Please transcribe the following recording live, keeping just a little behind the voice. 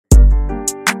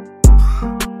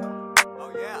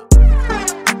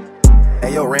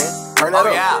Hey yo, Ren, turn that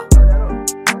up. Yeah.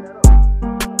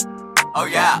 Oh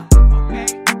yeah.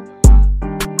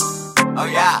 Oh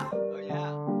yeah.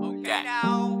 Okay.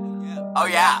 Oh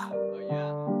yeah.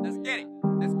 Let's get it.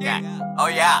 Let's get it. Oh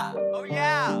yeah. Oh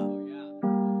yeah.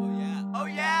 Oh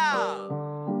yeah.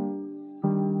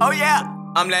 Oh yeah.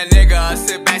 I'm that nigga,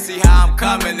 sit back, see how I'm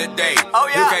coming today. Oh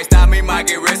yeah. You can't stop me, might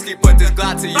get risky, put this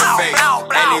Glock to your face.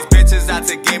 And these bitches out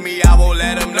to get me, I won't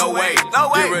let them, no way.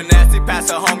 You're a nasty, pass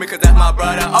a homie, cause that's my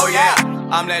brother, oh yeah.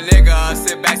 I'm that nigga,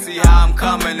 sit back, see how I'm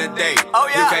coming today. Oh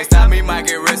yeah. You can't stop me, might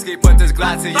get risky, put this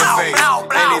Glock to your face.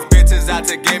 And these bitches out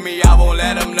to get me, I won't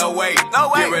let them, no way.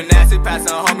 You're a nasty, pass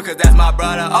a homie, cause that's my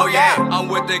brother, oh yeah. I'm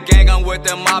with the gang, I'm with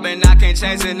the mob, and I can't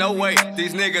change it, no way.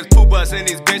 These niggas poop us, and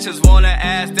these bitches wanna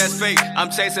ass, that's fake. I'm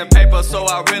chasing paper, so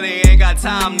I really ain't got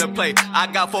time to play. I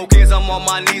got 4 kids, I'm on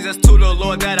my knees, it's to the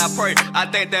Lord that I pray. I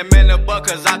think that man a buck,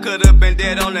 cause I could've been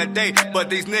dead on that day. But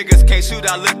these niggas can't shoot,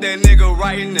 I look that nigga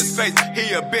right in his face.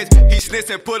 He a bitch, he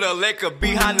snitched and put a liquor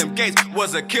behind them gates.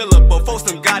 Was a killer, but folks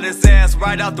done got his ass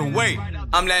right out the way.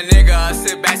 I'm that nigga,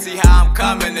 sit back, see how I'm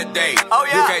coming today. Oh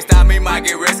yeah. You can't stop me, might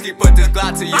get risky, put this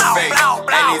Glock to your face.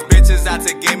 And these bitches out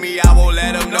to get me, I won't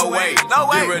let them, no way.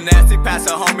 You're a nasty, pass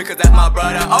a homie, cause that's my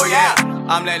brother, oh yeah.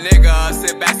 I'm that nigga,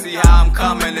 sit back, see how I'm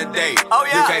coming today. Oh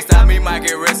yeah. You can't stop me, might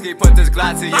get risky, put this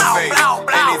Glock to your face.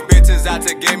 And these bitches out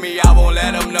to get me, I won't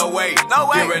let them, no way.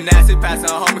 You're a nasty, pass a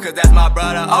homie, cause that's my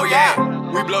brother, oh yeah.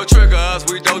 We blow triggers,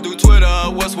 we don't do Twitter.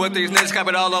 What's with these niggas, cap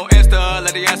it all on Insta.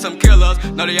 Let they ass some killers,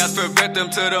 know they ass for victim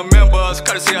to the members.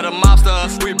 Courtesy of the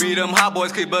mobsters, we beat them hot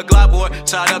boys, keep a Glock boy.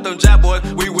 Shout out them jack boys,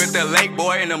 we with the lake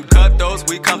boy and them cutthroats.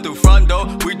 We come through front door,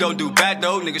 we don't do back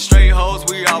door. Niggas straight hoes,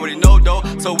 we already know though.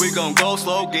 So we gon' go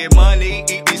slow, get money,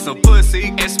 eat me some pussy,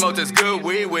 and smoke this good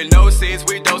weed with no seeds.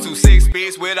 We those who 6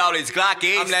 beats with all these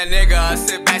Glockies. I'm that nigga,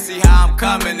 sit back, see how I'm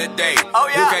coming today. Oh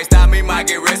yeah. You can't stop me, might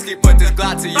get risky, put this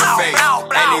Glock to your face.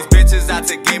 And these bitches out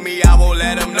to get me, I won't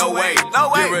let them, no way.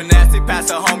 You're a nasty, pass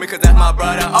a homie, cause that's my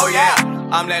brother, oh yeah.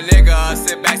 I'm that nigga,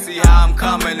 sit back, see how I'm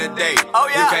coming today. Oh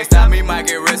yeah. You can't stop me, might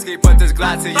get risky, put this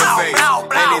Glock to your face.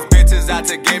 And these bitches out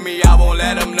to get me, I won't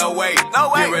let them, no way.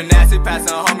 You're a nasty, pass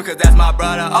a homie, cause that's my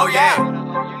brother, oh yeah.